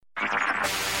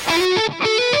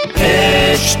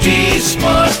HD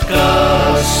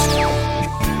Smartcast.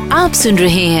 आप सुन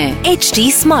रहे हैं HD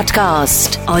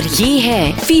Smartcast और ये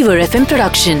है फीवर FM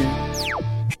प्रोडक्शन।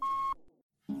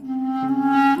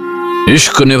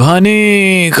 इश्क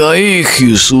निभाने का एक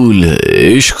ही उसूल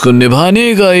है, इश्क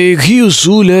निभाने का एक ही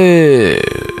उसूल है,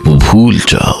 वो भूल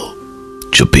जाओ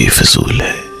जो बेफिजूल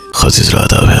है। खासिस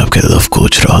राधा में आपके तरफ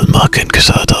कोच राहुल माकिन के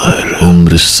साथ और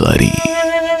उम्र सारी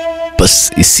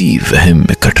बस इसी वहम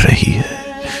में कट रही है।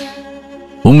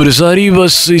 उम्र सारी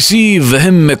बस इसी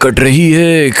वहम में कट रही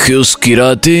है कि उसकी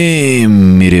रातें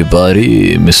मेरे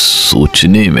बारे में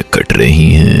सोचने में कट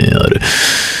रही हैं। और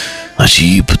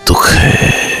अजीब दुख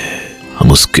है,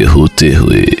 हम उसके होते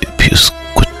हुए भी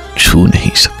उसको छू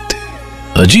नहीं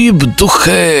सकते। अजीब दुख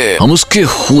है, हम उसके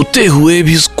होते हुए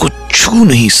भी उसको छू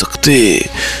नहीं सकते।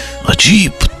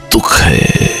 अजीब दुख है,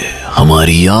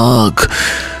 हमारी आग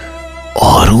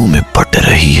औरों में पट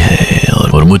रही है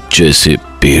और मुझ जैसे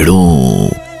पेड़ों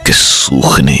के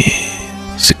सूखने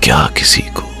से क्या किसी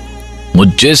को, मुझ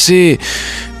जैसे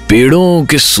पेड़ों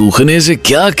के सूखने से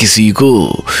क्या किसी को।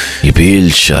 ये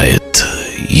बेल शायद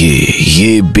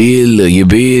ये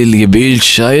बेल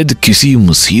शायद किसी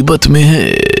मुसीबत में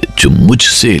है जो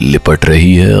मुझसे लिपट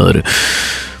रही है। और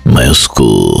मैं उसको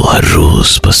हर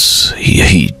रोज बस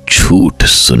यही झूठ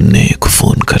सुनने को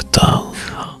फोन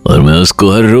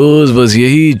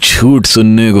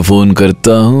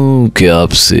करता हूँ कि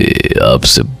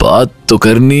आपसे बात तो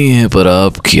करनी है पर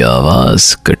आपकी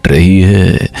आवाज कट रही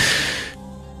है।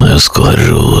 मैं उसको हर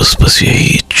रोज बस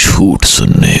यही झूठ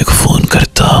सुनने को फोन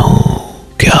करता हूँ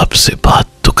कि आपसे बात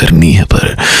तो करनी है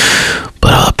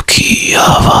पर आपकी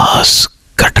आवाज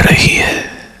कट रही है।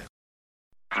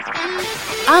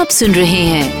 आप सुन रहे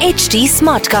हैं HD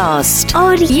Smartcast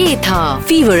और ये था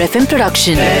fever FM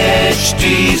production.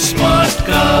 HD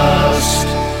Smartcast.